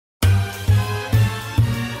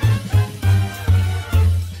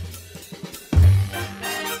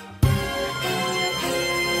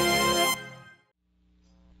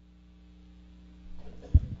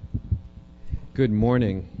Good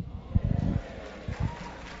morning.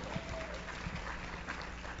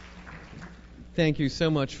 Thank you so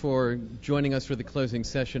much for joining us for the closing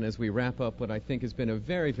session as we wrap up what I think has been a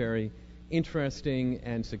very, very interesting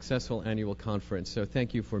and successful annual conference. So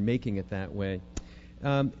thank you for making it that way.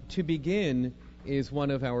 To begin is one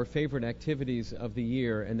of our favorite activities of the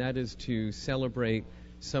year, and that is to celebrate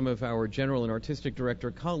some of our general and artistic director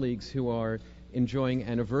colleagues who are enjoying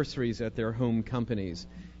anniversaries at their home companies.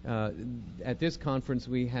 At this conference,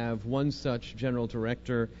 we have one such general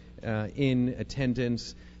director in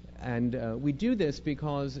attendance, and we do this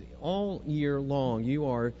because all year long you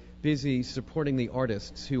are busy supporting the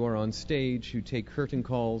artists who are on stage, who take curtain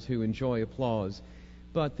calls, who enjoy applause.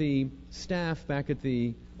 But the staff back at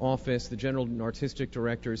the office, the general and artistic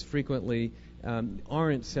directors, frequently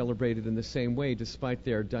aren't celebrated in the same way despite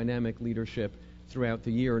their dynamic leadership throughout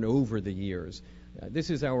the year and over the years. This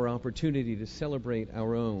is our opportunity to celebrate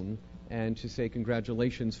our own and to say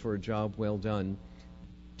congratulations for a job well done.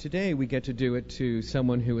 Today we get to do it to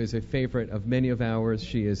someone who is a favorite of many of ours.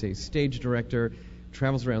 She is a stage director,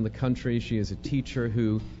 travels around the country. She is a teacher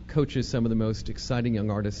who coaches some of the most exciting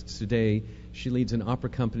young artists today. She leads an opera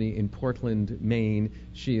company in Portland, Maine.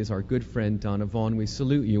 She is our good friend, Donna Vaughn. We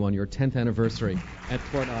salute you on your 10th anniversary at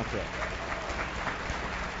Port Opera.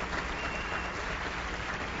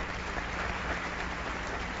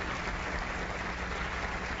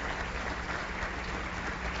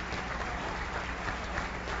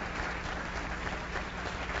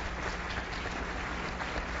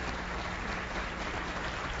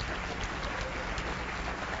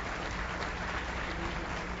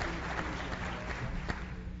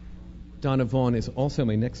 Donna Vaughn is also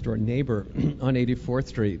my next-door neighbor on 84th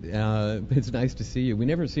Street. It's nice to see you. We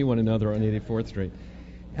never see one another on 84th Street.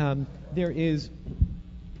 There is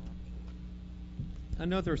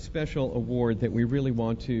another special award that we really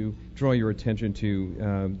want to draw your attention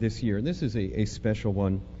to this year, and this is a special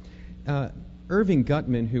one. Irving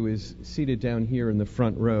Gutman, who is seated down here in the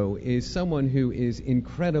front row, is someone who is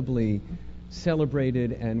incredibly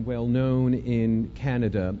celebrated and well known in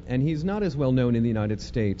Canada, and he's not as well known in the United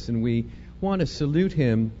States, and we want to salute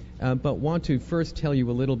him, but want to first tell you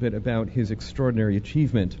a little bit about his extraordinary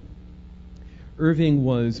achievement. Irving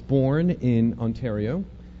was born in Ontario,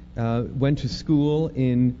 went to school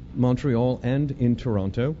in Montreal and in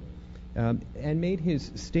Toronto, and made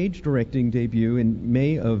his stage directing debut in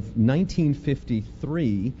May of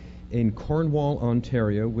 1953 in Cornwall,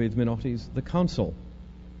 Ontario, with Menotti's The Consul.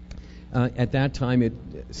 At that time, it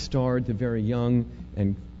starred the very young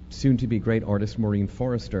and soon-to-be great artist Maureen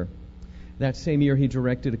Forrester. That same year, he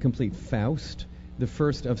directed a complete Faust, the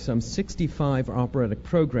first of some 65 operatic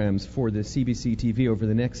programs for the CBC TV over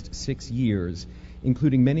the next 6 years,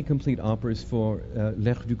 including many complete operas for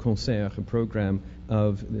L'Heure du Concert, a program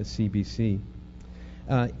of the CBC.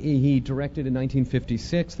 He directed in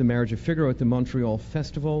 1956 The Marriage of Figaro at the Montreal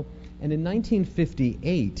Festival, and in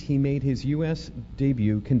 1958, he made his U.S.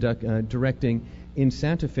 debut directing in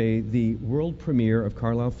Santa Fe the world premiere of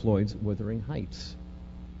Carlisle Floyd's Wuthering Heights.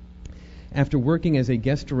 After working as a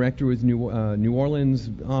guest director with New Orleans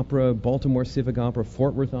Opera, Baltimore Civic Opera,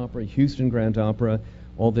 Fort Worth Opera, Houston Grand Opera,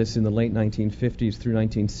 all this in the late 1950s through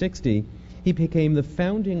 1960, he became the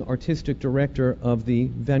founding artistic director of the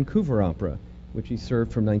Vancouver Opera, which he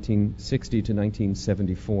served from 1960 to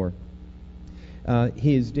 1974.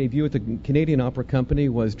 His debut at the Canadian Opera Company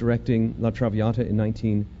was directing La Traviata in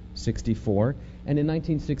 1964, and in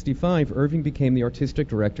 1965, Irving became the artistic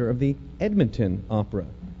director of the Edmonton Opera,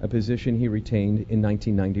 a position he retained in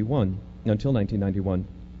 1991, until 1991.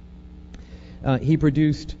 He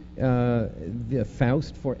produced the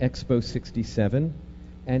Faust for Expo 67,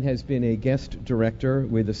 and has been a guest director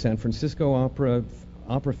with the San Francisco Opera,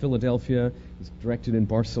 Opera Philadelphia. He's directed in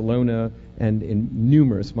Barcelona and in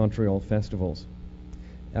numerous Montreal festivals.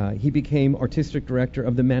 He became artistic director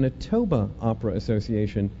of the Manitoba Opera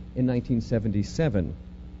Association in 1977.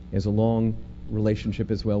 He has a long relationship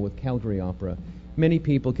as well with Calgary Opera. Many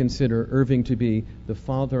people consider Irving to be the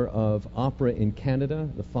father of opera in Canada,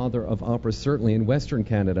 the father of opera certainly in Western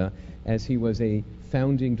Canada, as he was a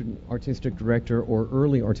founding artistic director or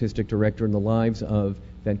early artistic director in the lives of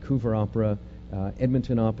Vancouver Opera,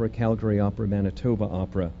 Edmonton Opera, Calgary Opera, Manitoba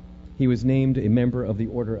Opera. He was named a member of the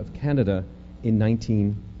Order of Canada in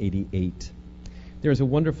 1988. There's a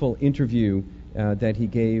wonderful interview that he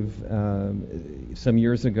gave some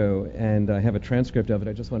years ago, and I have a transcript of it.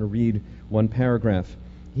 I just want to read one paragraph.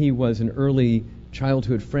 He was an early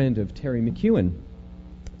childhood friend of Terry McEwen.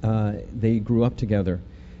 They grew up together,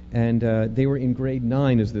 and they were in grade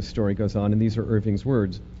 9 as this story goes on, and these are Irving's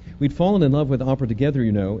words. We'd fallen in love with opera together,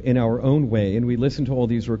 you know, in our own way, and we listened to all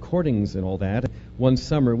these recordings and all that. one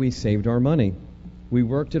summer we saved our money. We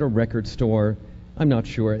worked at a record store, I'm not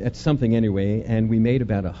sure, at something anyway, and we made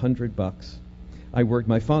about $100. I worked,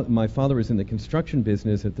 my father was in the construction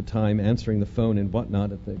business at the time, answering the phone and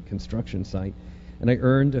whatnot at the construction site, and I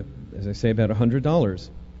earned, as I say, about $100.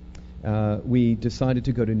 We decided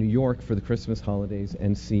to go to New York for the Christmas holidays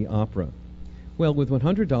and see opera. Well, with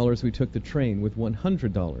 $100, we took the train. With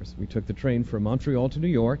 $100, we took the train from Montreal to New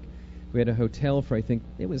York. We had a hotel for, I think,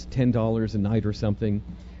 it was $10 a night or something.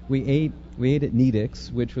 We ate at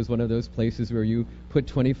Needix, which was one of those places where you put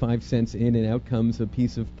 25 cents in and out comes a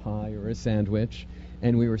piece of pie or a sandwich,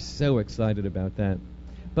 and we were so excited about that.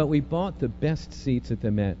 But we bought the best seats at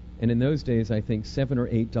the Met, and in those days I think $7 or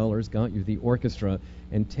 $8 got you the orchestra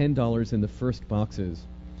and $10 in the first boxes.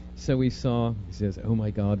 So we saw, he says, oh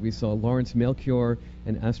my God, we saw Lawrence Melchior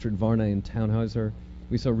and Astrid Varna in Tannhauser.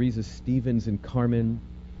 We saw Risa Stevens in Carmen,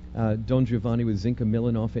 Don Giovanni with Zinka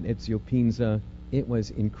Milanov and Ezio Pinza. It was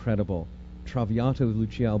incredible. Traviata with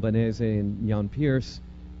Lucia Albanese and Jan Pierce.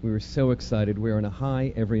 We were so excited. We were on a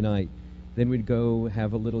high every night. Then we'd go to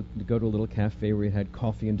a little cafe where we had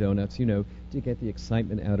coffee and donuts, to get the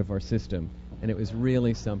excitement out of our system. And it was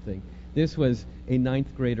really something. This was a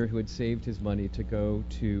ninth grader who had saved his money to go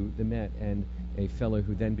to the Met, and a fellow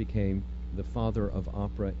who then became the father of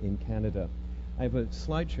opera in Canada. I have a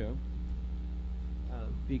slideshow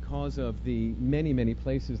because of the many, many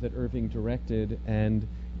places that Irving directed and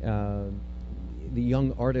the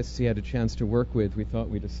young artists he had a chance to work with. We thought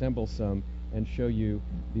we'd assemble some and show you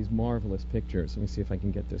these marvelous pictures. Let me see if I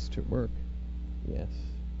can get this to work. Yes.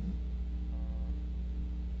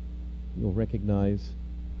 You'll recognize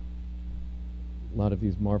a lot of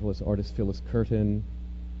these marvelous artists. Phyllis Curtin.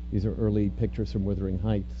 These are early pictures from Wuthering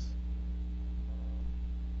Heights.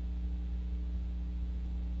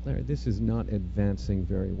 Larry, this is not advancing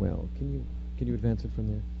very well. Can you advance it from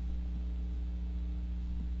there?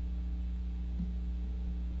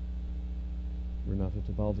 Renata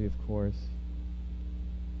Tebaldi, of course.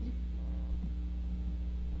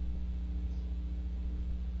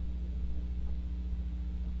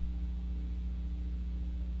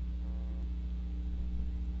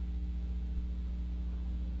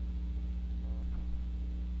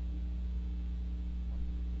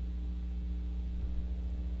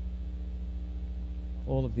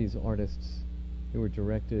 All of these artists who were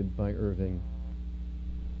directed by Irving.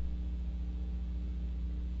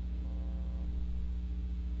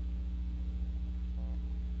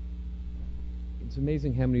 It's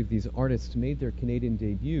amazing how many of these artists made their Canadian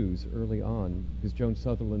debuts early on, because Joan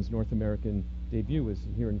Sutherland's North American debut was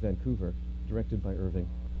here in Vancouver, directed by Irving.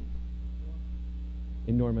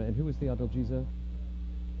 In Norma. And who was the Adalgisa?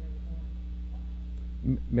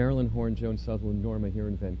 Marilyn Horne, Joan Sutherland, Norma here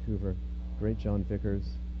in Vancouver. Great John Vickers.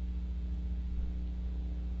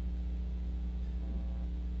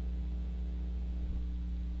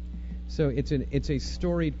 So it's a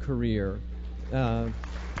storied career. So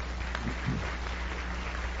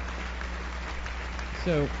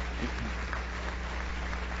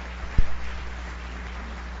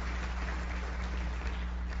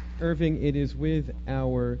Irving, it is with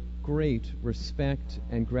our great respect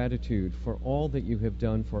and gratitude for all that you have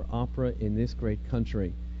done for opera in this great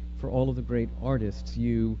country, for all of the great artists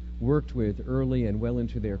you worked with early and well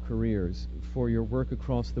into their careers, for your work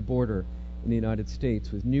across the border in the United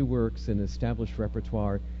States with new works and established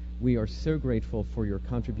repertoire. We are so grateful for your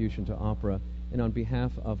contribution to opera, and on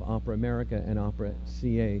behalf of Opera America and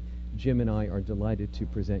Opera.ca, Jim and I are delighted to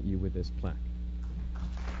present you with this plaque.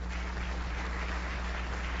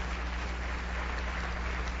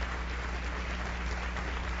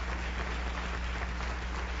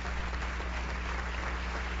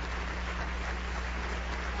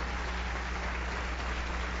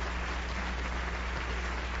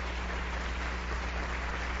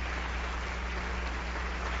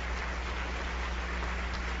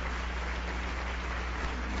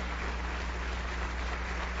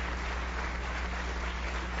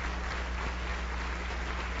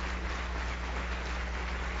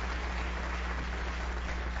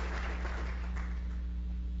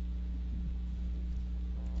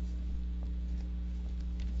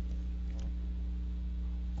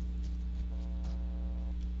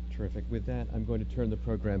 Terrific. With that, I'm going to turn the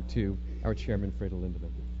program to our chairman, Frayda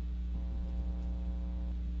Lindemann.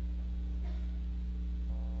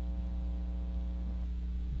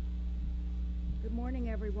 Good morning,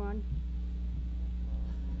 everyone.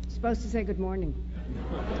 Supposed to say good morning.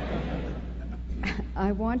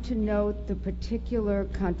 I want to note the particular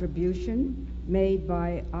contribution made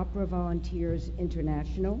by Opera Volunteers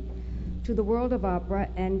International to the world of opera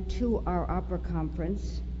and to our opera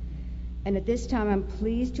conference. And at this time, I'm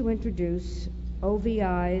pleased to introduce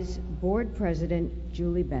OVI's Board President,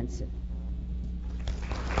 Julie Benson.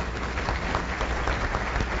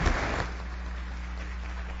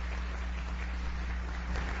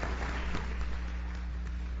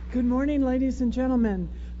 Good morning, ladies and gentlemen.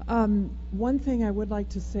 One thing I would like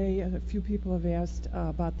to say, a few people have asked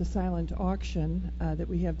about the silent auction that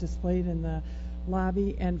we have displayed in the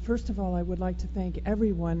lobby. And first of all, I would like to thank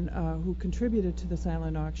everyone who contributed to the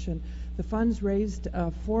silent auction. The funds raised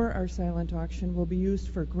for our silent auction will be used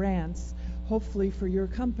for grants, hopefully for your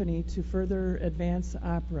company to further advance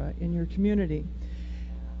opera in your community.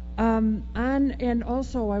 And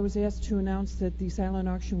also I was asked to announce that the silent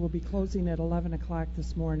auction will be closing at 11 o'clock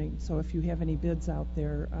this morning. So if you have any bids out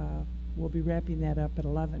there, we'll be wrapping that up at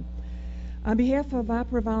 11. On behalf of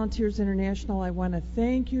Opera Volunteers International, I want to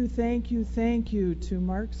thank you to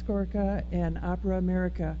Marc Scorca and Opera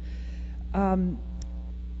America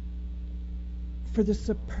for the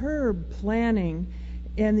superb planning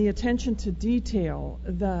and the attention to detail.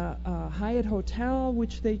 The Hyatt Hotel,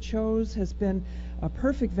 which they chose, has been a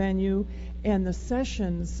perfect venue, and the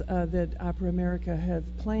sessions that Opera America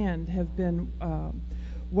have planned have been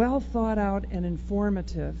well thought out and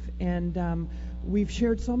informative. And we've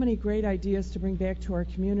shared so many great ideas to bring back to our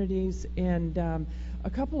communities, and a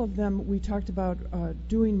couple of them we talked about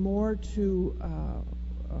doing more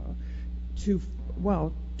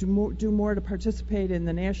do more to participate in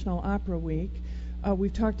the National Opera Week.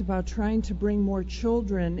 We've talked about trying to bring more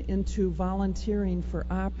children into volunteering for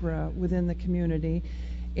opera within the community.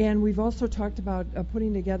 And we've also talked about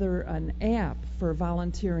putting together an app for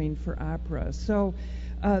volunteering for opera. So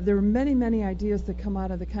there are many, many ideas that come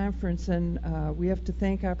out of the conference, and we have to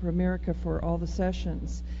thank Opera America for all the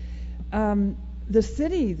sessions. The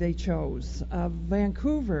city they chose,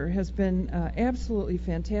 Vancouver, has been absolutely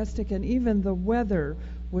fantastic, and even the weather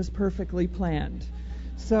was perfectly planned.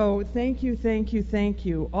 So thank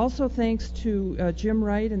you. Also thanks to Jim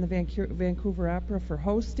Wright and the Vancouver Opera for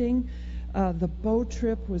hosting. The boat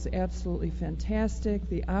trip was absolutely fantastic.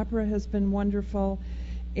 The opera has been wonderful.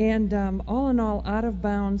 And all in all, Out of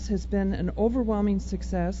Bounds has been an overwhelming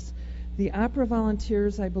success. The opera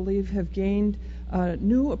volunteers, I believe, have gained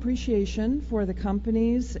new appreciation for the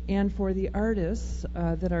companies and for the artists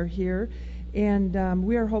that are here. And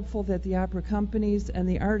we are hopeful that the opera companies and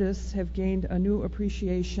the artists have gained a new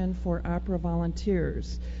appreciation for opera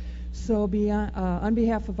volunteers. So on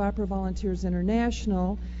behalf of Opera Volunteers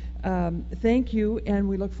International, thank you, and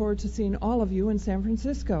we look forward to seeing all of you in San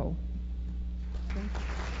Francisco. Thank you.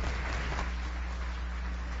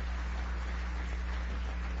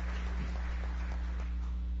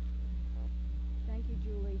 Thank you,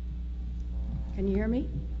 Julie. Can you hear me?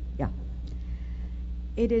 Yeah.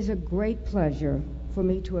 It is a great pleasure for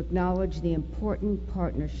me to acknowledge the important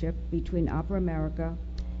partnership between Opera America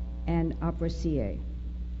and Opera.ca.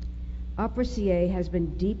 Opera.ca has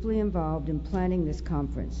been deeply involved in planning this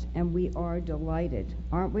conference, and we are delighted,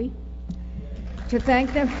 aren't we? To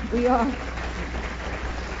thank them, we are.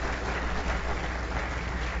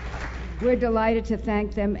 We're delighted to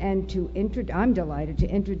thank them, and I'm delighted to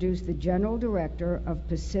introduce the General Director of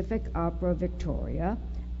Pacific Opera Victoria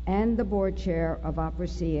and the Board Chair of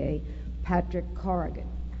Opera.ca, Patrick Corrigan.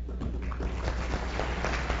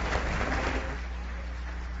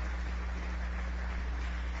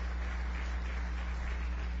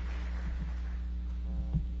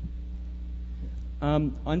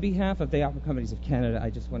 On behalf of the Opera Companies of Canada,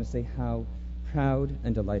 I just want to say how proud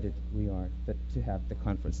and delighted we are to have the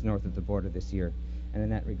conference north of the border this year. And in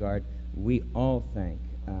that regard, we all thank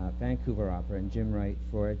Vancouver Opera and Jim Wright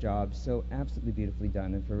for a job so absolutely beautifully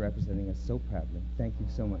done and for representing us so proudly. Thank you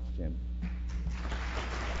so much, Jim.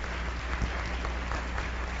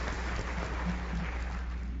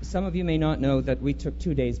 Some of you may not know that we took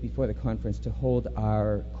 2 days before the conference to hold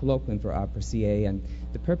our colloquium for Opera.ca, and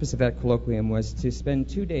the purpose of that colloquium was to spend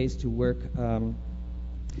 2 days to work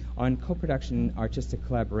on co-production and artistic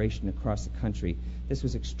collaboration across the country. This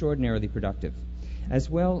was extraordinarily productive. As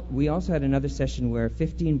well, we also had another session where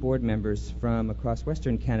 15 board members from across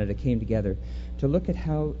Western Canada came together to look at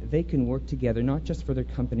how they can work together, not just for their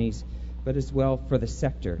companies, but as well for the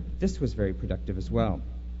sector. This was very productive as well.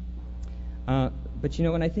 But you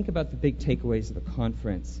know, when I think about the big takeaways of the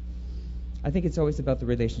conference, I think it's always about the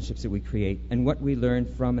relationships that we create and what we learn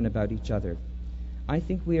from and about each other. I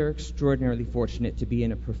think we are extraordinarily fortunate to be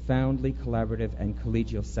in a profoundly collaborative and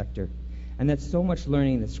collegial sector, and that so much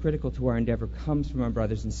learning that's critical to our endeavor comes from our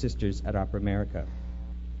brothers and sisters at Opera America.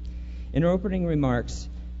 In her opening remarks,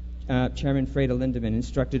 Chairman Frayda Lindemann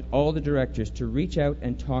instructed all the directors to reach out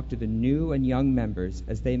and talk to the new and young members,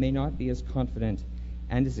 as they may not be as confident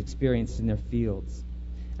and as experienced in their fields.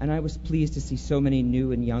 and I was pleased to see so many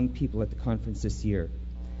new and young people at the conference this year.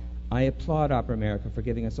 I applaud Opera America for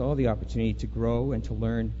giving us all the opportunity to grow and to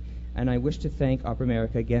learn, and I wish to thank Opera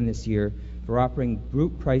America again this year for offering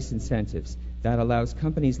group price incentives that allows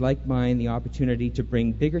companies like mine the opportunity to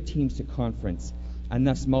bring bigger teams to conference and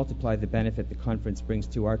thus multiply the benefit the conference brings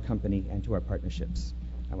to our company and to our partnerships.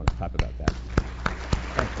 I want to clap about that.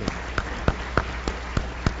 Thank you.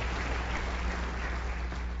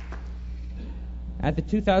 At the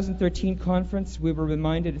 2013 conference, we were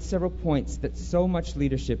reminded at several points that so much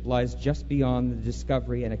leadership lies just beyond the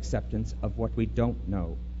discovery and acceptance of what we don't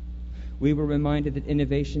know. We were reminded that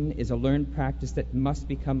innovation is a learned practice that must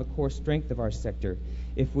become a core strength of our sector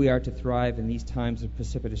if we are to thrive in these times of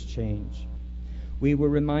precipitous change. We were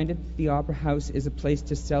reminded that the Opera House is a place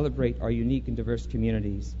to celebrate our unique and diverse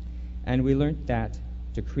communities, and we learned that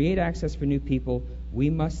to create access for new people, we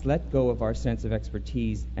must let go of our sense of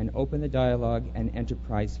expertise and open the dialogue and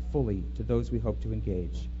enterprise fully to those we hope to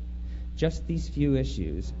engage. Just these few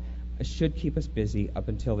issues should keep us busy up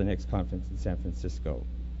until the next conference in San Francisco.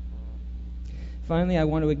 Finally, I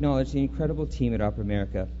want to acknowledge the incredible team at Opera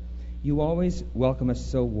America. You always welcome us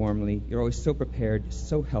so warmly. You're always so prepared,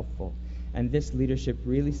 so helpful. And this leadership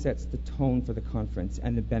really sets the tone for the conference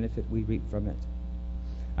and the benefit we reap from it.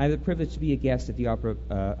 I have the privilege to be a guest at the Opera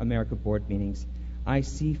America board meetings. I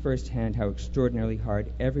see firsthand how extraordinarily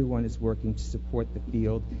hard everyone is working to support the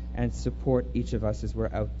field and support each of us as we're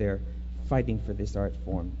out there fighting for this art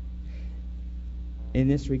form. In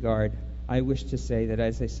this regard, I wish to say that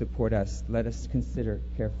as they support us, let us consider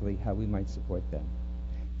carefully how we might support them.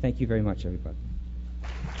 Thank you very much, everybody.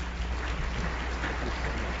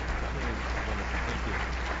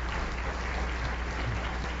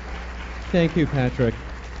 Thank you, Patrick.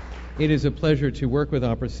 It is a pleasure to work with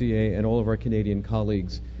Opera.ca and all of our Canadian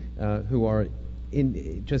colleagues who are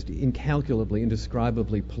just incalculably,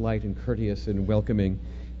 indescribably polite and courteous and welcoming.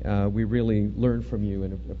 We really learn from you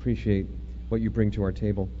and appreciate what you bring to our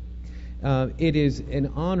table. It is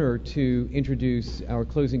an honor to introduce our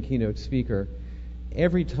closing keynote speaker.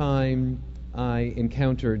 Every time I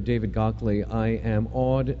encounter David Gockley, I am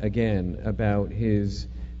awed again about his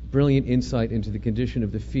brilliant insight into the condition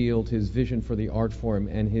of the field, his vision for the art form,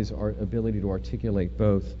 and his ability to articulate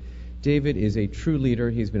both. David is a true leader.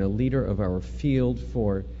 He's been a leader of our field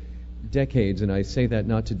for decades, and I say that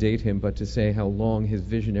not to date him, but to say how long his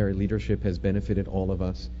visionary leadership has benefited all of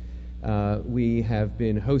us. We have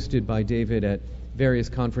been hosted by David at various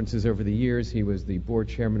conferences over the years. He was the board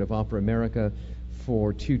chairman of Opera America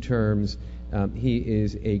for 2 terms. He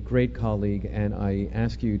is a great colleague, and I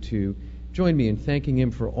ask you to join me in thanking him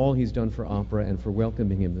for all he's done for opera and for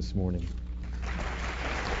welcoming him this morning.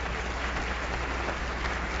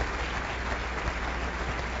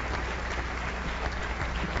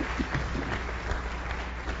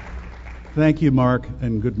 Thank you, Mark,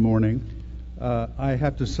 and good morning. I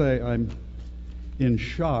have to say I'm in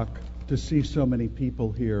shock to see so many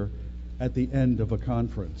people here at the end of a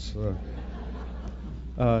conference.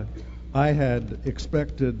 I had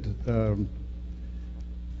expected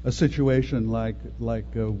a situation like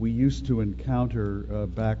we used to encounter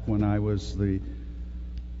back when I was the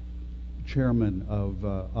chairman of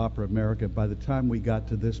Opera America. By the time we got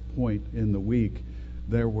to this point in the week,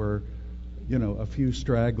 there were, a few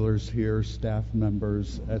stragglers here, staff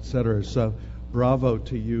members, etc. So, bravo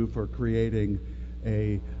to you for creating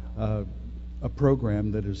a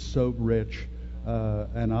program that is so rich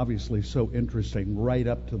and obviously so interesting, right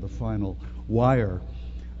up to the final wire.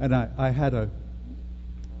 And I had a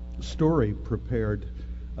story prepared,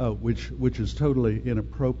 which is totally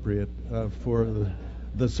inappropriate for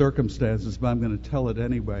the circumstances, but I'm going to tell it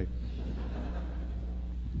anyway.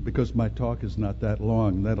 Because my talk is not that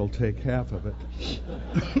long, that'll take half of it.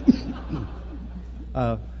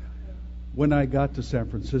 When I got to San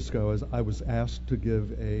Francisco, I was asked to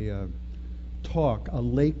give a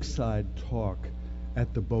lakeside talk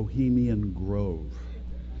at the Bohemian Grove.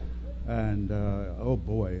 And, oh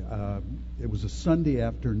boy, it was a Sunday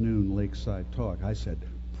afternoon lakeside talk. I said,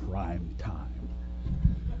 prime time.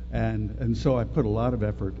 And so I put a lot of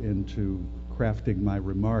effort into crafting my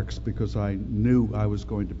remarks because I knew I was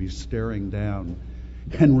going to be staring down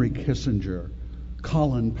Henry Kissinger,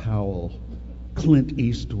 Colin Powell, Clint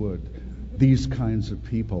Eastwood, these kinds of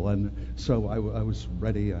people. And so I was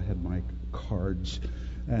ready. I had my cards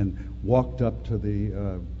and walked up to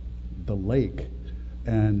the lake.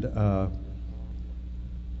 And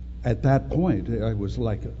at that point, I was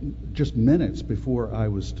like just minutes before I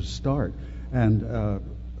was to start. And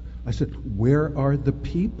I said, where are the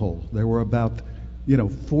people? There were about,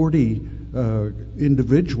 40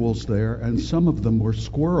 individuals there, and some of them were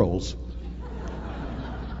squirrels.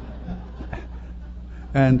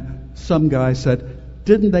 And some guy said,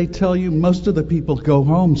 "Didn't they tell you most of the people go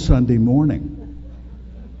home Sunday morning?"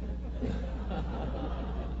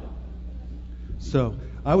 So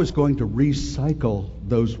I was going to recycle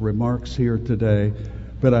those remarks here today,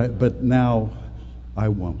 but now I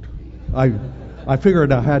won't. I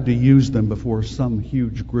figured I had to use them before some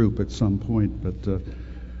huge group at some point, but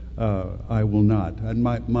I will not. And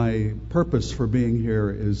my purpose for being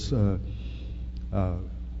here is to,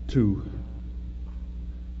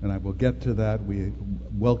 and I will get to that, we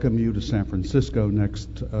welcome you to San Francisco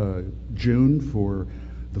next June for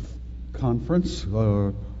the conference,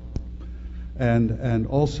 and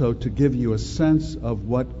also to give you a sense of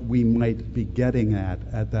what we might be getting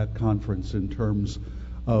at that conference in terms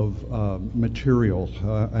of material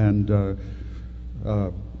and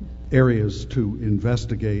areas to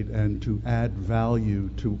investigate and to add value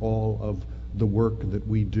to all of the work that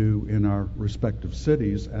we do in our respective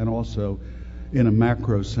cities, and also in a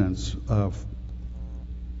macro sense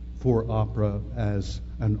for opera as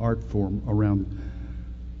an art form around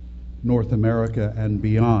North America and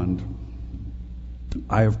beyond.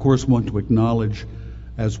 I, of course, want to acknowledge,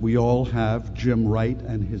 as we all have, Jim Wright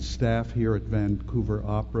and his staff here at Vancouver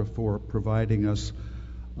Opera for providing us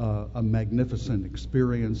a magnificent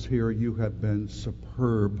experience here. You have been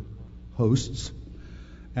superb hosts.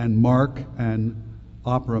 And Marc and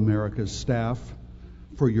Opera America's staff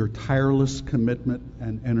for your tireless commitment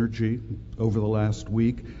and energy over the last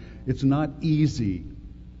week. It's not easy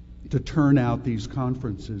to turn out these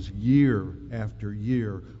conferences year after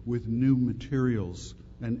year with new materials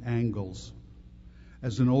and angles.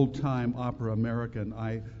 As an old-time Opera American,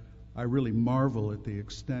 I really marvel at the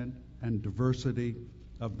extent and diversity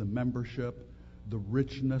of the membership, the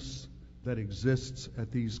richness that exists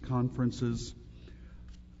at these conferences.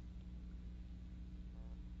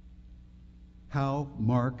 How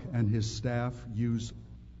Marc and his staff use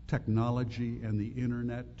technology and the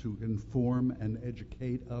internet to inform and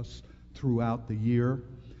educate us throughout the year.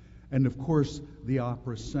 And of course, the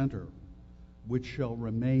Opera Center, which shall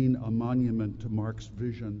remain a monument to Marc's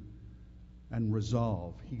vision and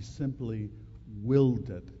resolve. He simply willed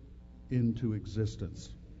it into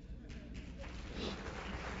existence.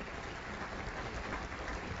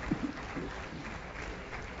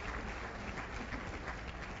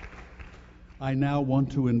 I now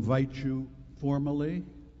want to invite you formally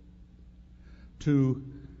to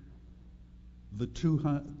the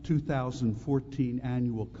 2014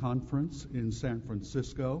 annual conference in San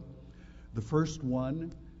Francisco, the first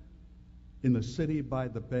one in the city by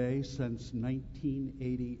the bay since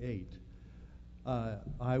 1988.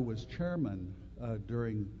 I was chairman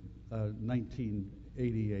during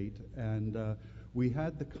 1988, and we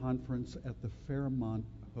had the conference at the Fairmont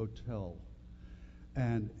Hotel.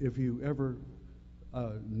 And if you ever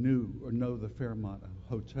knew or know the Fairmont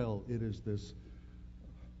Hotel, it is this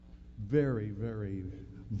very, very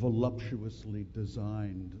voluptuously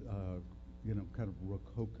designed, kind of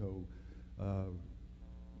Rococo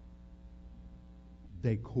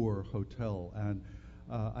decor hotel. And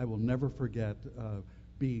I will never forget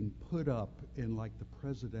being put up in like the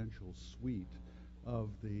presidential suite of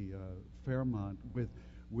the Fairmont with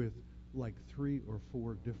like 3 or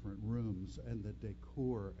 4 different rooms, and the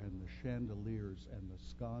decor and the chandeliers and the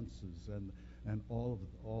sconces and all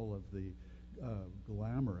of the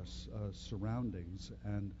glamorous surroundings.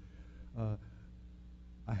 And I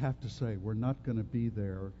have to say, we're not going to be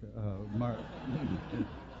there.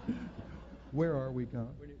 Where are we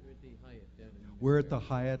going? We're at the Hyatt down in We're at the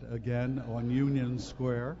Hyatt again on Union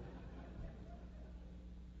Square.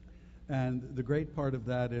 And the great part of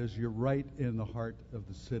that is you're right in the heart of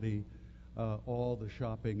the city. All the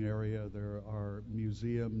shopping area, there are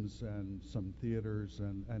museums and some theaters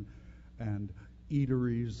and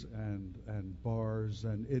eateries and bars,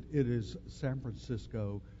 and it is San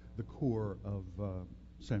Francisco, the core of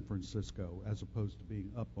San Francisco, as opposed to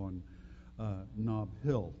being up on Nob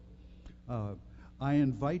Hill. I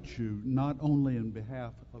invite you, not only on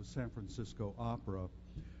behalf of San Francisco Opera,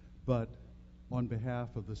 but on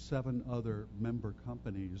behalf of the 7 other member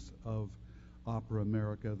companies of Opera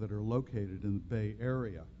America that are located in the Bay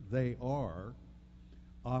Area. They are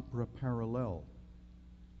Opera Parallel,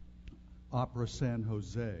 Opera San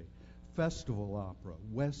Jose, Festival Opera,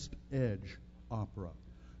 West Edge Opera,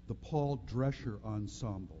 the Paul Drescher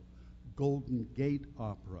Ensemble, Golden Gate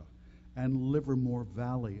Opera, and Livermore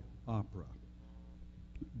Valley Opera.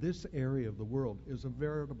 This area of the world is a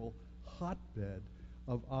veritable hotbed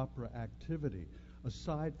of opera activity.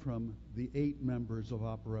 Aside from the 8 members of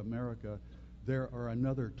Opera America, there are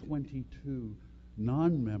another 22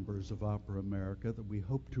 non-members of Opera America that we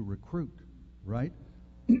hope to recruit, right?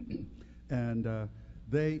 And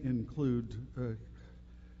They include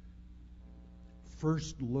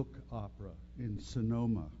First Look Opera in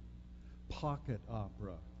Sonoma, Pocket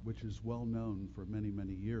Opera, which is well known for many,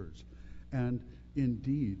 many years, and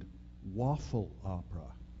indeed, Waffle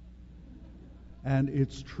Opera. And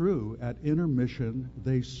it's true, at intermission,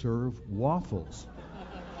 they serve waffles.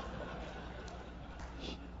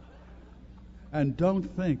 And don't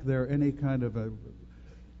think they're any kind of a,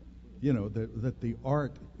 that the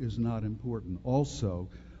art is not important. Also,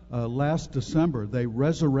 last December, they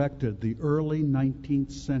resurrected the early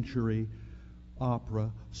 19th century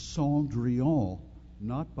opera Cendrillon,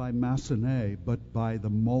 not by Massenet, but by the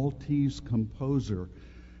Maltese composer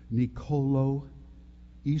Niccolò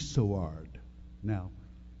Isoard. Now,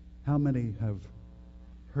 how many have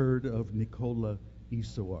heard of Niccolò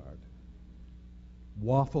Isoard?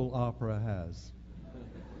 Waffle Opera has.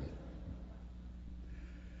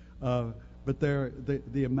 But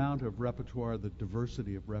the amount of repertoire, the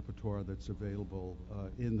diversity of repertoire that's available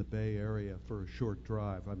in the Bay Area for a short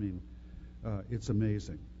drive, I mean, it's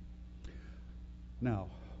amazing. Now,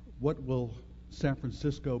 what will San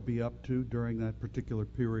Francisco be up to during that particular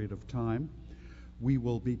period of time? We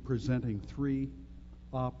will be presenting 3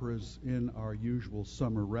 operas in our usual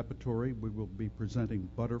summer repertory. We will be presenting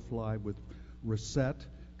Butterfly with Rosette,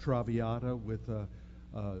 Traviata with a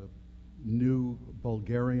new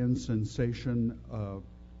Bulgarian sensation,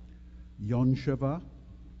 Yoncheva,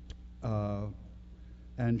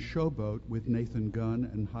 and Showboat with Nathan Gunn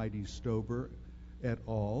and Heidi Stober et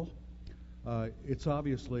al. It's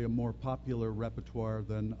obviously a more popular repertoire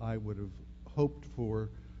than I would have hoped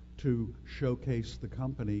for to showcase the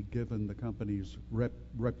company, given the company's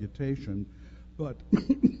reputation, but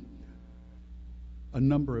a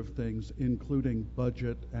number of things, including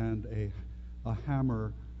budget and a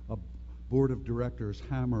board of directors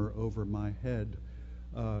hammer over my head,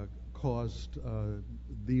 caused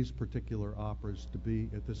these particular operas to be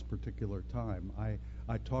at this particular time.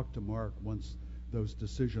 I talked to Marc once those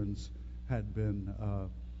decisions had been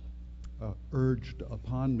urged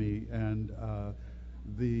upon me, and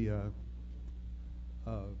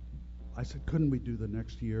I said, couldn't we do the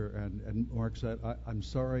next year? And Marc said, I'm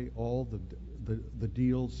sorry, all the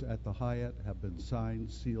deals at the Hyatt have been signed,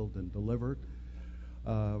 sealed, and delivered.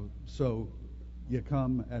 So you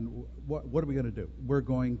come, and what are we going to do? We're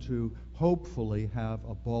going to hopefully have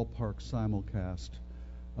a ballpark simulcast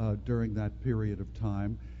during that period of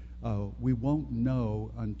time. We won't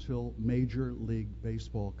know until Major League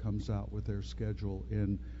Baseball comes out with their schedule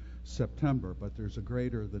in September, but there's a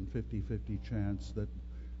greater than 50-50 chance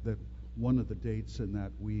that one of the dates in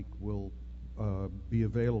that week will be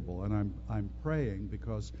available. And I'm praying,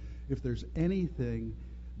 because if there's anything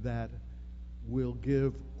that will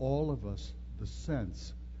give all of us the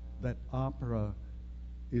sense that opera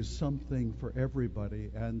is something for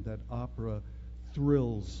everybody and that opera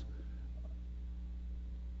thrills,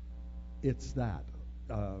 it's that.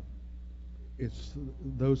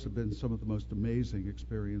 Those have been some of the most amazing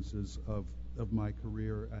experiences of my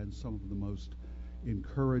career, and some of the most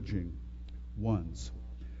encouraging ones.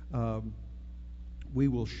 We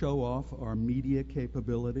will show off our media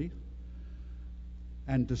capability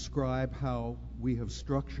and describe how we have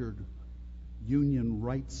structured union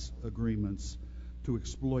rights agreements to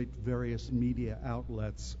exploit various media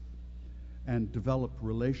outlets and develop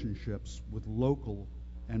relationships with local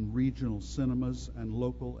and regional cinemas and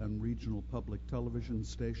local and regional public television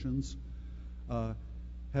stations.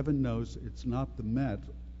 Heaven knows it's not the Met,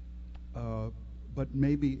 but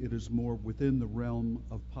maybe it is more within the realm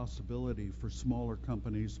of possibility for smaller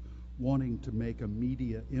companies wanting to make a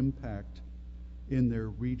media impact in their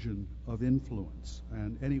region of influence.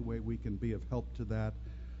 And any way we can be of help to that,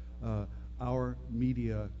 our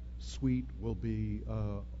media suite will be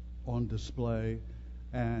on display,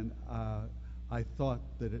 and I thought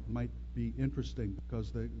that it might be interesting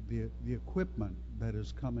because the equipment that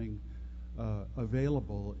is coming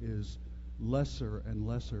available is lesser and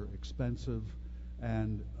lesser expensive,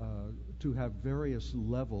 and to have various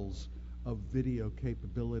levels of video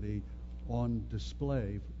capability on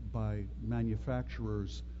display by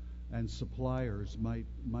manufacturers and suppliers might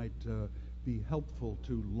be helpful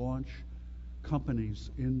to launch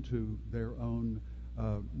companies into their own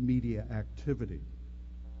media activity.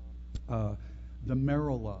 The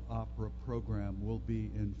Merilla Opera program will be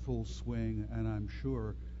in full swing, and I'm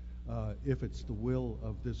sure if it's the will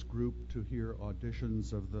of this group to hear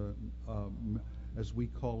auditions of the, as we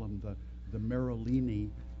call them, the Merillini,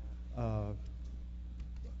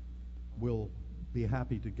 we'll be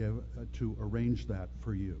happy to arrange that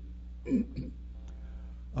for you.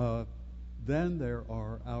 Then there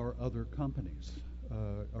are our other companies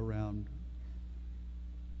around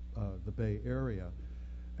the Bay Area.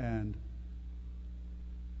 And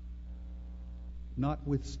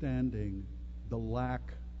notwithstanding the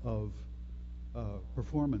lack of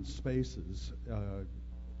performance spaces,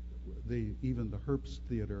 even the Herbst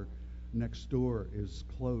Theater next door is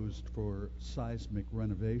closed for seismic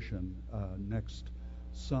renovation next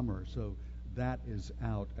summer. So that is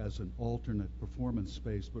out as an alternate performance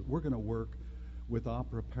space. But we're going to work with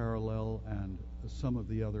Opera Parallel and some of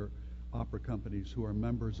the other opera companies who are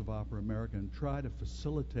members of Opera America and try to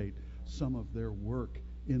facilitate some of their work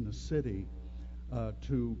in the city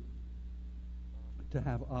to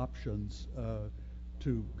have options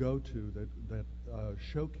to go to that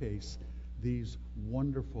showcase these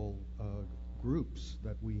wonderful groups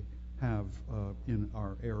that we have in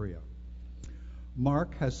our area.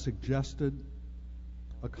 Marc has suggested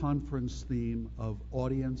a conference theme of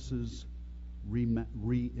audiences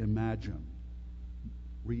reimagined.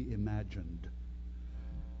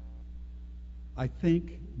 I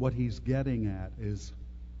think what he's getting at is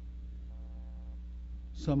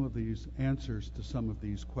some of these answers to some of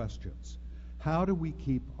these questions. How do we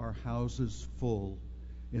keep our houses full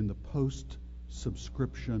in the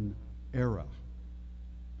post-subscription era?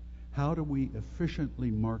 How do we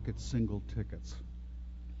efficiently market single tickets?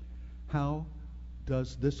 How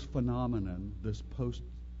does this phenomenon, this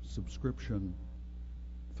post-subscription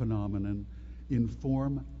phenomenon,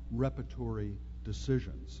 inform repertory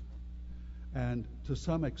decisions? And to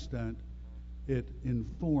some extent, it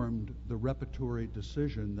informed the repertory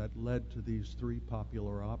decision that led to these 3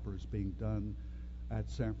 popular operas being done at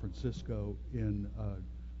San Francisco in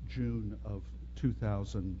June of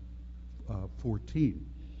 2014.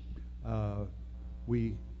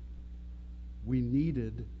 We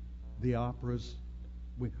needed the operas.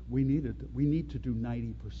 We need to do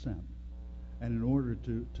 90%, and in order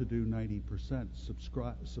to do 90%,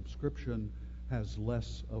 subscription has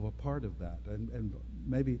less of a part of that. And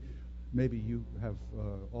maybe you have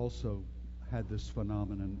also had this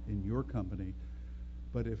phenomenon in your company,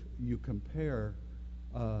 but if you compare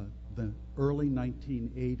the early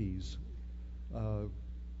 1980s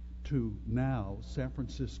to now, San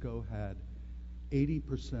Francisco had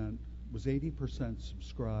 80%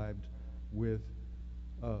 subscribed with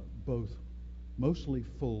both mostly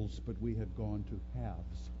fulls, but we had gone to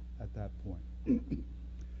halves at that point.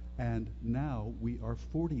 And now we are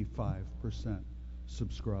 45%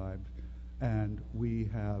 subscribed, and we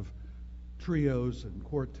have trios and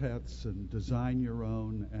quartets and design your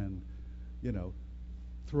own, and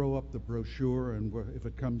throw up the brochure, and if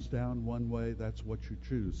it comes down one way, that's what you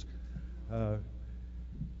choose.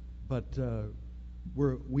 But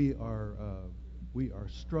we are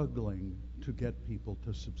struggling to get people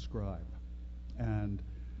to subscribe, and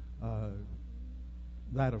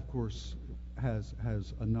that, of course, has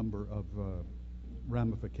a number of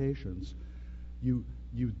ramifications. You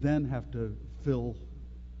then have to fill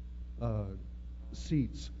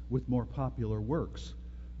seats with more popular works.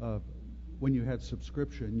 When you had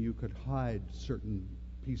subscription, you could hide certain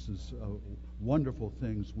pieces of wonderful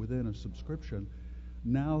things within a subscription.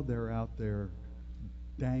 Now they're out there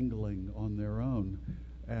dangling on their own,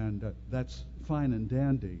 and that's fine and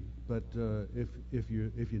dandy. But if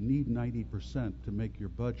you need 90% to make your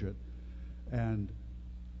budget, and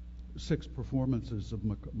 6 performances of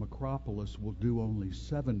Macropolis will do only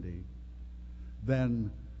 70,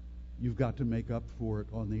 then you've got to make up for it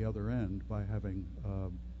on the other end by having a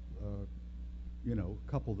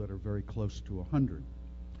couple that are very close to 100.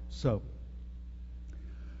 So,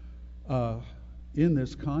 in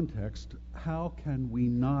this context, how can we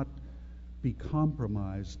not be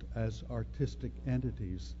compromised as artistic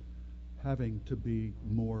entities, having to be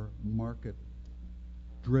more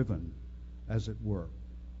market-driven, as it were?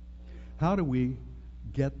 How do we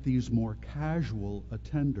get these more casual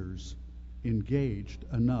attenders engaged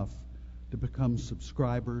enough to become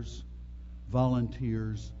subscribers,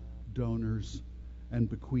 volunteers, donors, and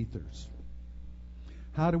bequeathers?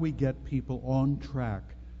 How do we get people on track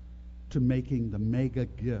to making the mega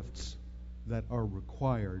gifts that are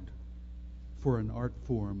required for an art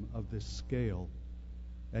form of this scale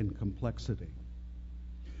and complexity?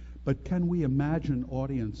 But can we imagine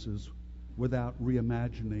audiences without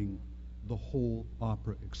reimagining the whole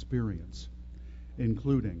opera experience,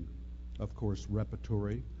 including, of course,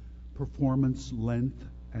 repertory, performance length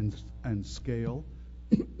and scale,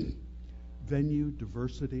 venue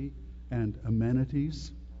diversity and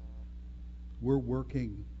amenities? We're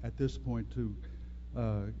working at this point to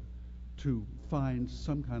find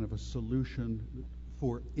some kind of a solution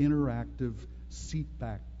for interactive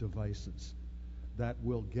seatback devices that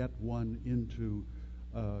will get one into,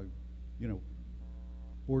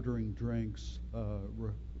 ordering drinks,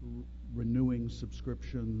 renewing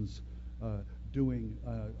subscriptions, doing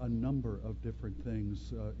a number of different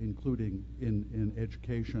things, including in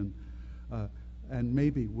education. And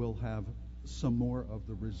maybe we'll have some more of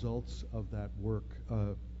the results of that work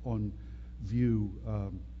on view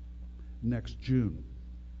next June.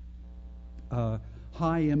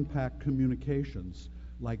 High impact communications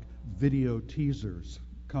like video teasers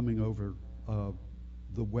coming over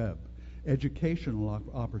the web, educational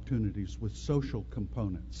opportunities with social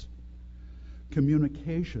components,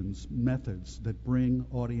 communications methods that bring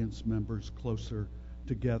audience members closer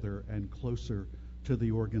together and closer to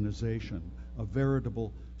the organization, a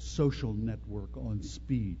veritable social network on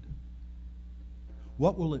speed.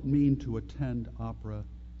 What will it mean to attend opera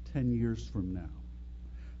 10 years from now?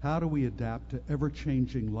 How do we adapt to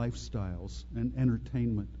ever-changing lifestyles and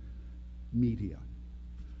entertainment media?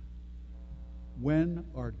 When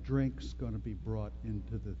are drinks going to be brought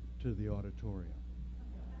into the auditorium?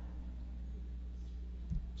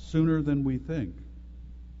 Sooner than we think.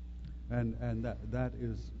 And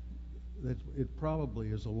it probably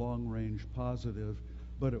is a long-range positive,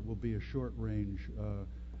 but it will be a short-range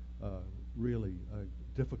really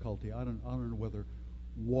difficulty. I don't know whether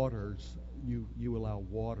you allow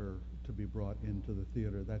water to be brought into the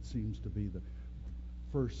theater. That seems to be the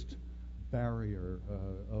first barrier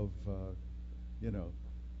of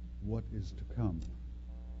what is to come.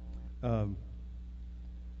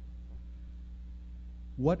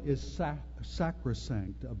 What is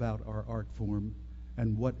sacrosanct about our art form,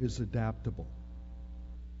 and what is adaptable?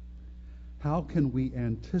 How can we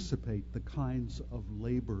anticipate the kinds of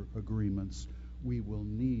labor agreements we will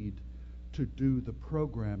need to do the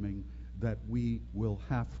programming that we will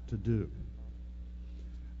have to do?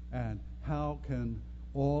 And how can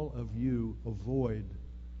all of you avoid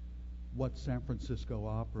what San Francisco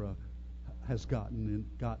Opera has gotten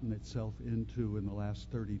itself into in the last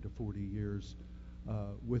 30 to 40 years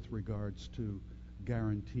with regards to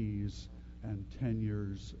guarantees and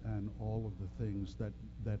tenures and all of the things that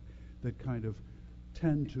kind of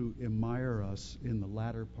tend to admire us in the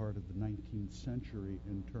latter part of the 19th century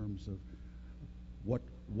in terms of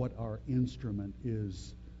what our instrument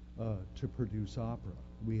is to produce opera.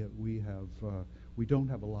 We don't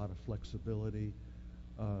have a lot of flexibility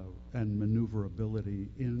and maneuverability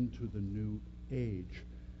into the new age,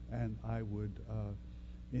 and I would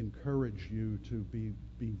encourage you to be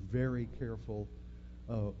very careful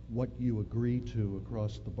what you agree to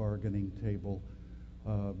across the bargaining table,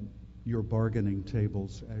 your bargaining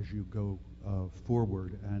tables as you go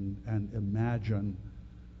forward, and imagine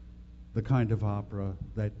the kind of opera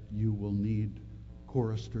that you will need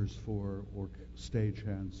choristers for, or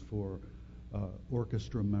stagehands for,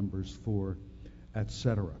 orchestra members for,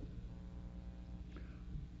 etc.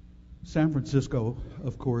 San Francisco,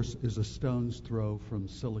 of course, is a stone's throw from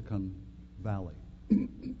Silicon Valley.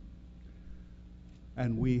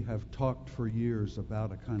 And we have talked for years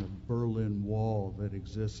about a kind of Berlin Wall that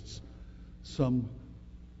exists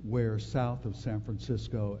somewhere south of San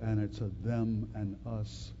Francisco, and it's a them and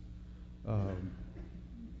us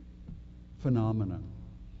phenomenon.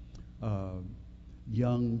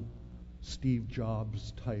 Young Steve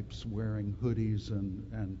Jobs types wearing hoodies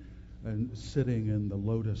and sitting in the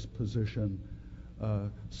lotus position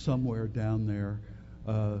somewhere down there,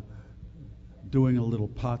 doing a little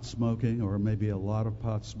pot smoking, or maybe a lot of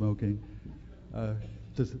pot smoking.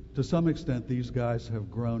 To some extent, these guys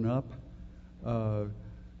have grown up.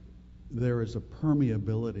 There is a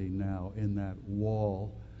permeability now in that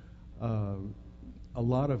wall. A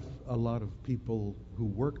lot of people who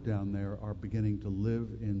work down there are beginning to live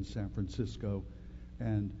in San Francisco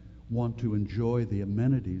and want to enjoy the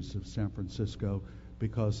amenities of San Francisco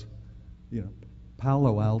because,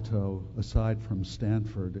 Palo Alto, aside from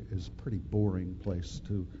Stanford, is a pretty boring place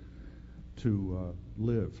to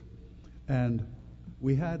live. And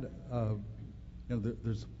we had,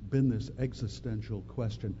 there's been this existential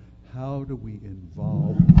question: how do we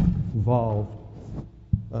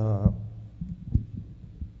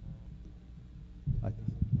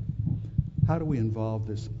how do we involve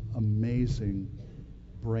this amazing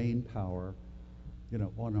brain power,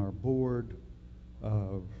 on our board,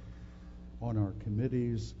 on our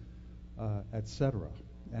committees, etc.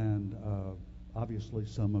 And obviously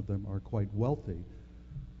some of them are quite wealthy,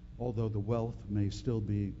 although the wealth may still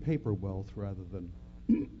be paper wealth rather than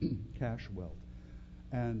cash wealth.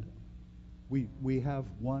 And we have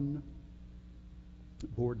one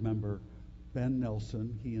board member, Ben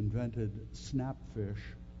Nelson. He invented Snapfish,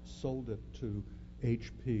 sold it to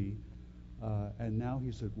HP, and now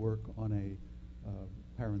he's at work on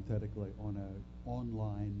parenthetically, on an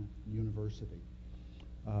online university.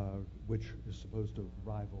 which is supposed to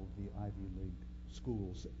rival the Ivy League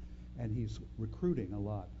schools. And he's recruiting a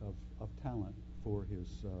lot of talent for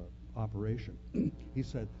his operation. He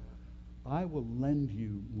said, I will lend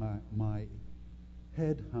you my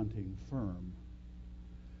headhunting firm,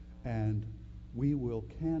 and we will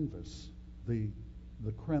canvass the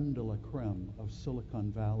creme de la creme of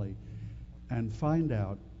Silicon Valley and find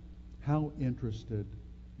out how interested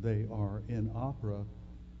they are in opera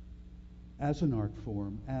as an art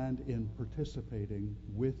form and in participating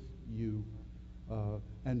with you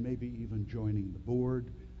and maybe even joining the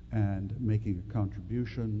board and making a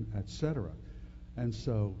contribution, etc. And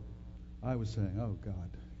so I was saying, oh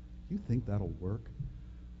God, you think that'll work?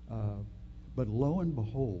 But lo and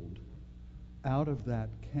behold, out of that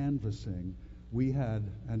canvassing, we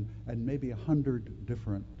had, and maybe 100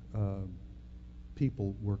 different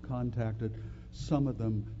people were contacted. Some of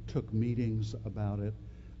them took meetings about it,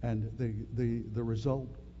 and the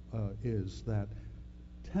result is that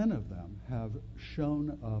 10 of them have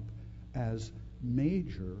shown up as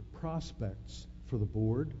major prospects for the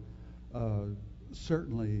board,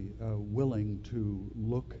 certainly willing to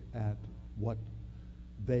look at what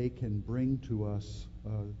they can bring to us.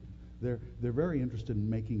 They're very interested in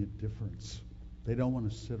making a difference. They don't want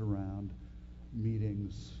to sit around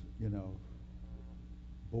meetings,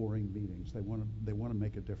 boring meetings. They want to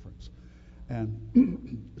make a difference.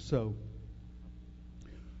 And so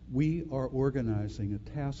we are organizing a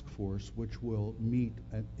task force which will meet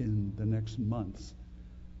in the next months,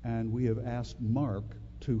 and we have asked Marc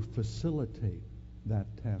to facilitate that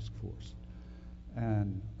task force,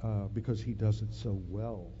 and because he does it so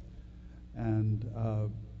well. And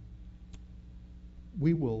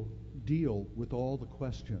we will deal with all the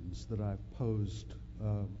questions that I've posed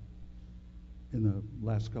in the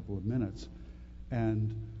last couple of minutes,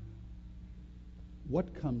 and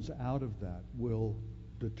what comes out of that will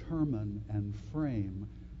determine and frame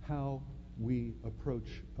how we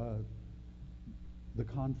approach the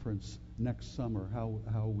conference next summer,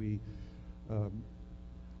 how we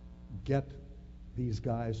get these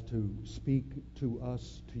guys to speak to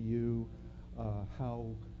us, to you,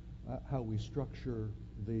 how we structure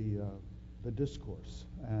the discourse.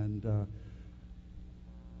 And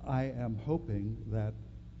I am hoping that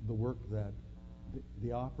the work that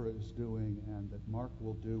the opera is doing and that Marc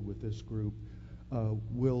will do with this group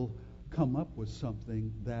will come up with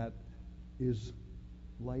something that is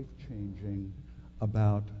life-changing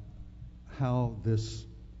about how this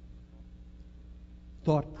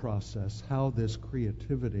thought process, how this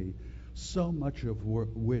creativity, so much of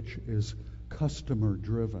which is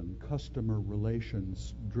customer-driven, customer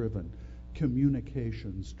relations-driven,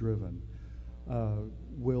 communications-driven,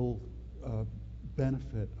 will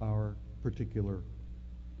benefit our particular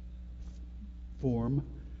form.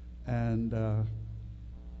 And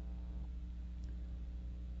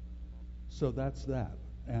so that's that.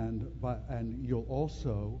 And you'll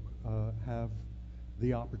also have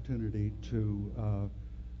the opportunity to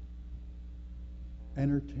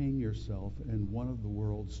entertain yourself in one of the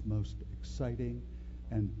world's most exciting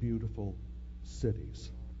and beautiful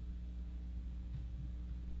cities.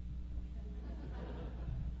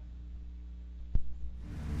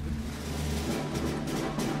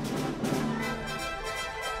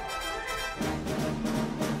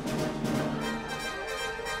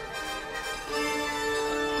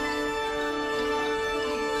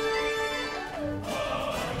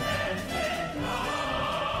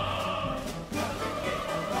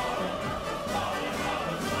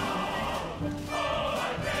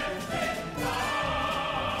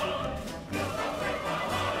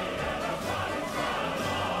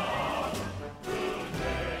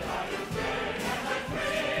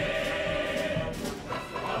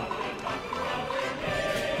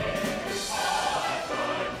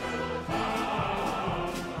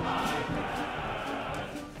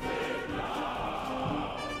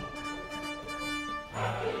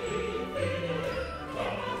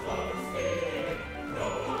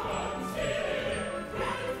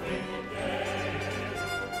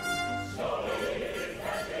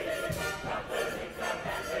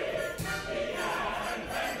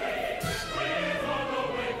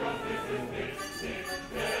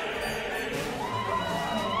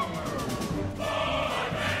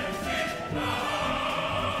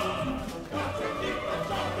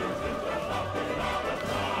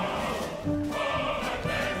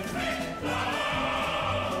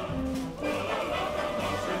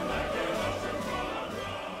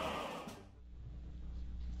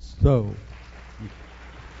 So,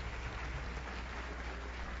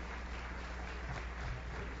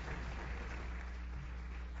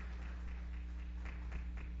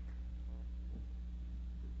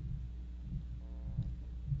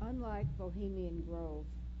 Unlike Bohemian Grove,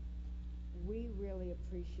 we really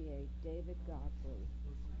appreciate David Gockley.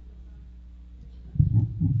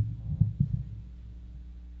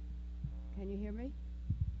 Can you hear me?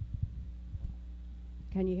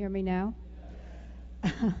 Can you hear me now?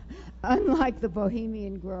 Unlike the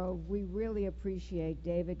Bohemian Grove, we really appreciate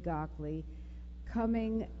David Gockley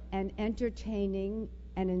coming and entertaining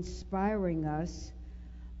and inspiring us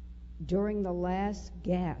during the last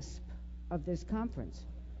gasp of this conference.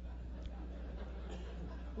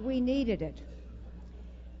 We needed it.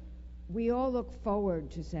 We all look forward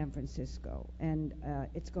to San Francisco, and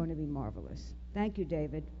it's going to be marvelous. Thank you,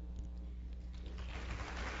 David.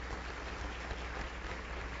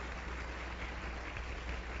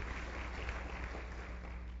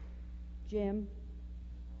 Jim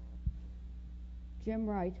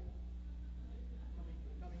Wright.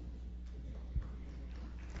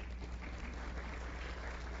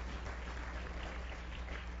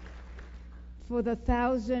 For the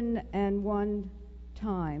 1001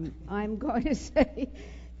 time, I'm going to say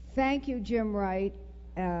thank you, Jim Wright,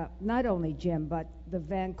 not only Jim, but the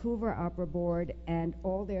Vancouver Opera Board and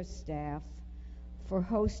all their staff for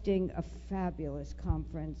hosting a fabulous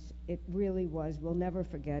conference. It really was. We'll never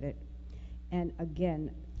forget it. And again,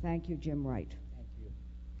 thank you, Jim Wright. Thank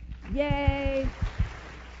you. Yay!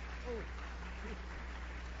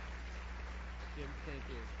 Jim, thank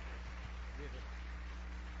you.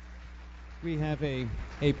 We have a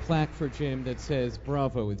plaque for Jim that says,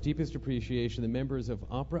 "Bravo. With deepest appreciation, the members of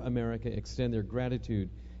Opera.America extend their gratitude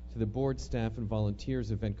to the board, staff, and volunteers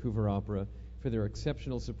of Vancouver Opera for their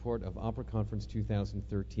exceptional support of Opera Conference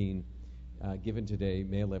 2013, given today,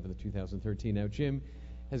 May 11th, 2013. Now, Jim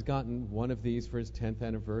has gotten one of these for his 10th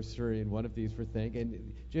anniversary and one of these for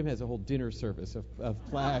and Jim has a whole dinner service of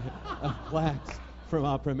plaques from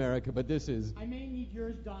Opera.America, but this is... I may need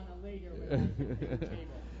yours, Donna, later when I get to the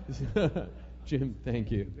table. Jim,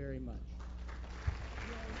 thank you. Thank you very much.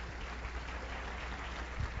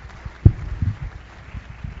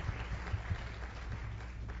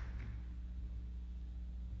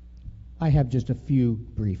 I have just a few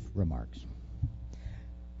brief remarks.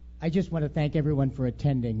 I just want to thank everyone for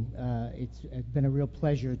attending. It's been a real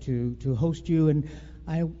pleasure to host you, and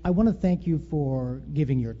I want to thank you for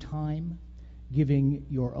giving your time, giving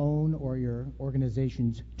your own or your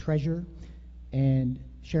organization's treasure, and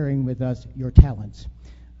sharing with us your talents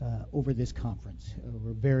over this conference.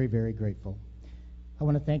 We're very, very grateful. I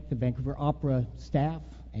want to thank the Vancouver Opera staff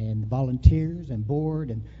and volunteers and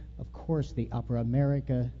board, and of course the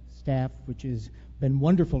Opera.America staff, which has been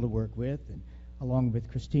wonderful to work with, and along with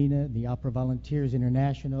Christina, the Opera Volunteers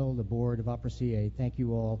International, the board of Opera.ca. Thank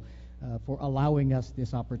you all for allowing us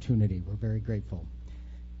this opportunity. We're very grateful.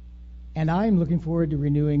 And I'm looking forward to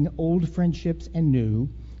renewing old friendships and new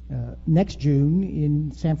next June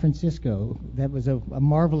in San Francisco. That was a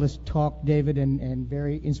marvelous talk, David, and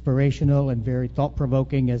very inspirational and very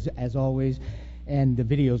thought-provoking as always. And the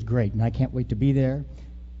video's great, and I can't wait to be there.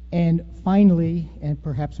 And finally, and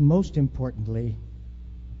perhaps most importantly,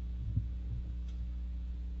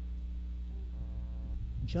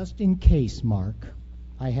 just in case, Mark,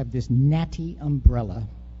 I have this natty umbrella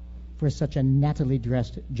for such a nattily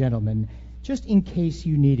dressed gentleman, just in case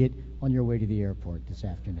you need it on your way to the airport this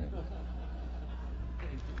afternoon.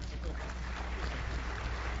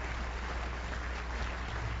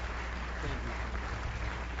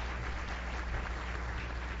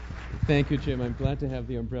 Thank you, Jim. I'm glad to have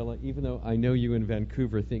the umbrella, even though I know you in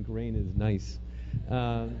Vancouver think rain is nice.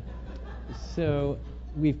 So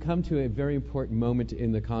we've come to a very important moment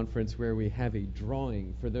in the conference where we have a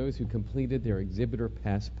drawing for those who completed their exhibitor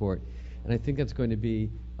passport. And I think that's going to be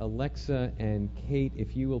Alexa and Kate,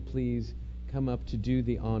 if you will please come up to do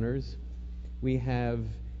the honors. We have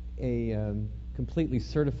a completely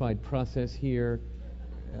certified process here.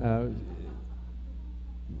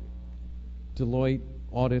 Deloitte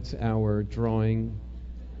audits our drawing.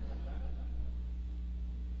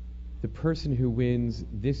 The person who wins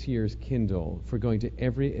this year's Kindle for going to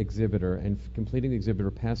every exhibitor and completing the exhibitor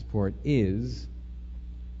passport is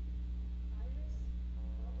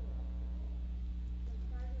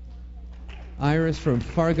Iris from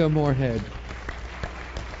Fargo Moorhead.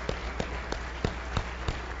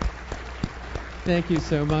 Thank you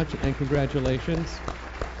so much and congratulations.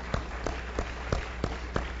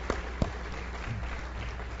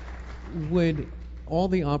 Would all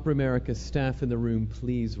the Opera.America staff in the room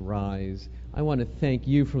please rise? I want to thank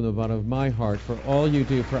you from the bottom of my heart for all you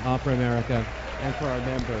do for Opera.America and for our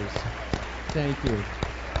members. Thank you.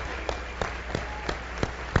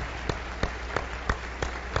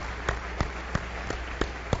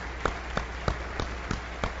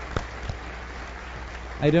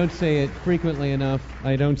 I don't say it frequently enough.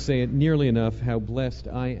 I don't say it nearly enough how blessed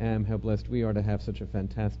I am, how blessed we are to have such a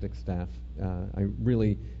fantastic staff. I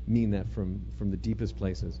really mean that from the deepest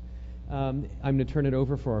places. I'm going to turn it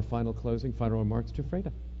over for our final remarks to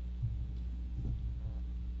Frayda.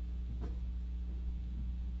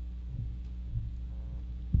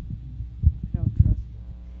 I don't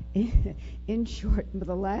trust. In short, for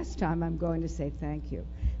the last time, I'm going to say thank you.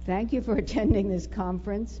 Thank you for attending this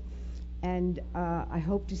conference. And I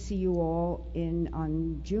hope to see you all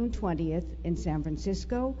on June 20th in San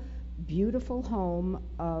Francisco, beautiful home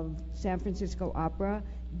of San Francisco Opera,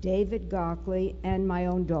 David Gockley, and my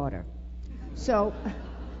own daughter. So,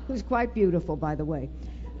 who's quite beautiful, by the way.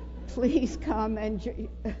 Please come and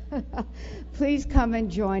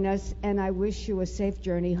join us, and I wish you a safe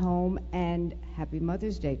journey home, and happy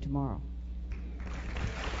Mother's Day tomorrow.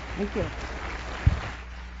 Thank you.